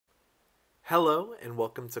Hello and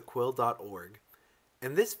welcome to Quill.org.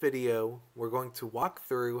 In this video, we're going to walk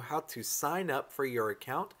through how to sign up for your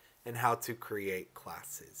account and how to create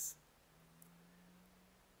classes.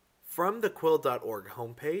 From the Quill.org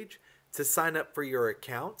homepage, to sign up for your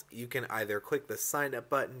account, you can either click the sign up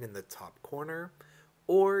button in the top corner,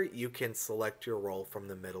 or you can select your role from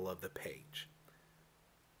the middle of the page.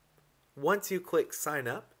 Once you click sign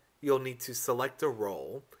up, you'll need to select a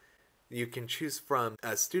role. You can choose from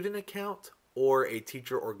a student account or a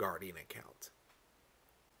teacher or guardian account.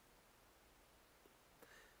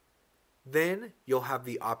 Then you'll have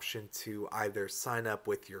the option to either sign up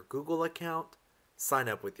with your Google account, sign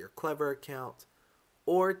up with your Clever account,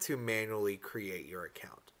 or to manually create your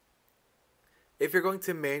account. If you're going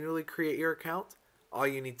to manually create your account, all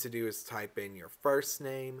you need to do is type in your first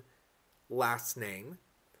name, last name,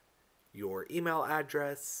 your email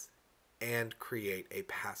address, and create a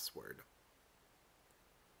password.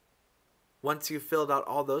 Once you've filled out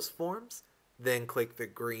all those forms, then click the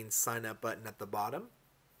green sign up button at the bottom.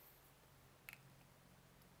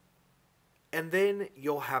 And then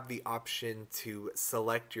you'll have the option to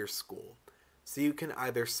select your school. So you can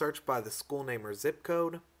either search by the school name or zip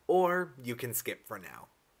code, or you can skip for now.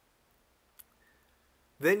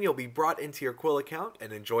 Then you'll be brought into your Quill account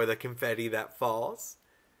and enjoy the confetti that falls.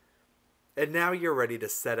 And now you're ready to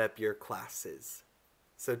set up your classes.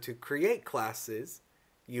 So to create classes,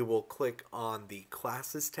 you will click on the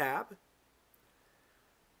Classes tab.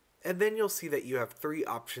 And then you'll see that you have three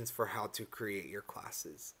options for how to create your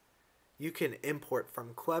classes. You can import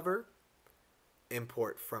from Clever,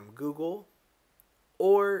 import from Google,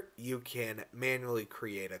 or you can manually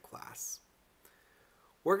create a class.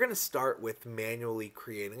 We're going to start with manually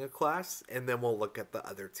creating a class, and then we'll look at the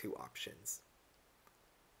other two options.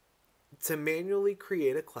 To manually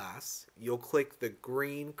create a class, you'll click the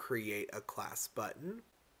green Create a Class button.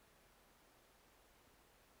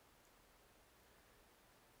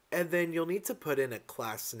 And then you'll need to put in a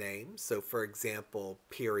class name. So for example,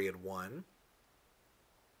 period 1.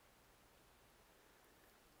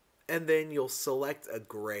 And then you'll select a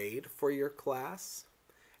grade for your class.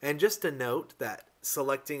 And just a note that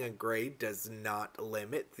selecting a grade does not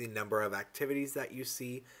limit the number of activities that you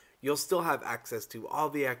see. You'll still have access to all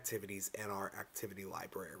the activities in our activity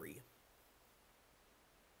library.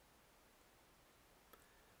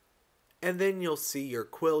 And then you'll see your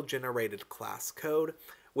Quill generated class code,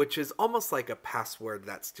 which is almost like a password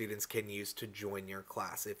that students can use to join your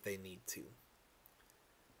class if they need to.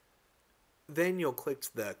 Then you'll click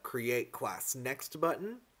the Create Class Next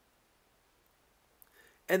button.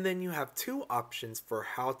 And then you have two options for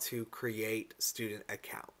how to create student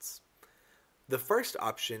accounts. The first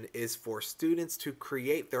option is for students to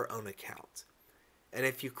create their own account. And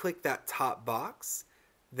if you click that top box,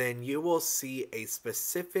 then you will see a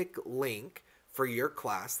specific link for your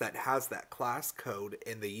class that has that class code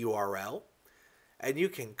in the URL. And you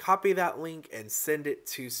can copy that link and send it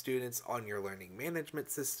to students on your learning management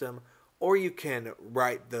system, or you can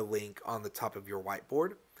write the link on the top of your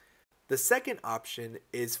whiteboard. The second option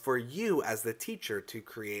is for you as the teacher to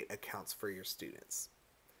create accounts for your students.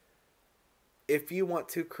 If you want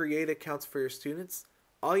to create accounts for your students,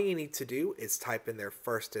 all you need to do is type in their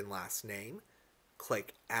first and last name,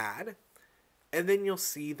 click Add, and then you'll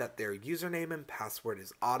see that their username and password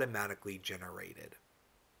is automatically generated.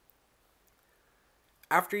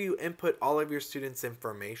 After you input all of your students'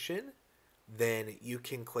 information, then you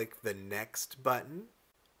can click the Next button,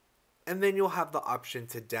 and then you'll have the option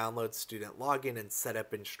to download student login and set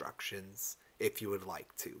up instructions if you would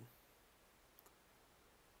like to.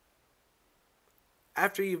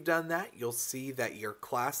 After you've done that, you'll see that your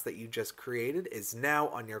class that you just created is now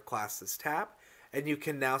on your Classes tab, and you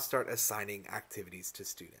can now start assigning activities to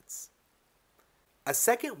students. A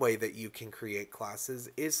second way that you can create classes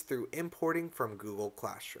is through importing from Google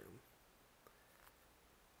Classroom.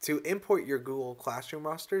 To import your Google Classroom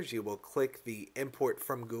rosters, you will click the Import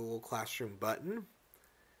from Google Classroom button,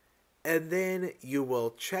 and then you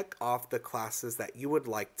will check off the classes that you would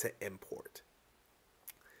like to import.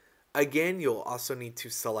 Again, you'll also need to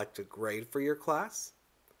select a grade for your class.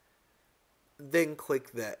 Then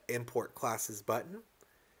click the Import Classes button,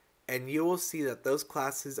 and you will see that those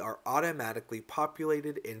classes are automatically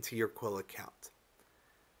populated into your Quill account.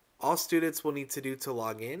 All students will need to do to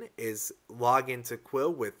log in is log into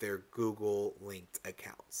Quill with their Google linked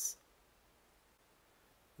accounts.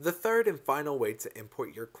 The third and final way to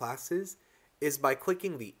import your classes is by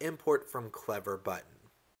clicking the Import from Clever button.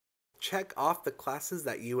 Check off the classes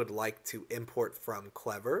that you would like to import from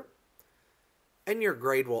Clever, and your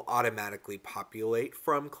grade will automatically populate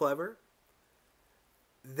from Clever.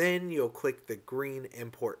 Then you'll click the green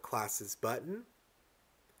Import Classes button,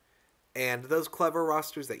 and those Clever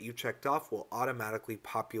rosters that you checked off will automatically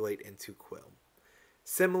populate into Quill.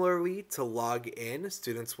 Similarly to log in,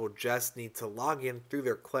 students will just need to log in through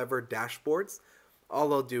their Clever dashboards. All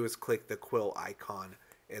they'll do is click the Quill icon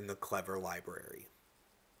in the Clever library.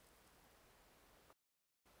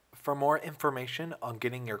 For more information on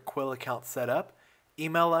getting your Quill account set up,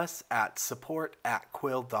 email us at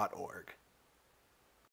support@quill.org.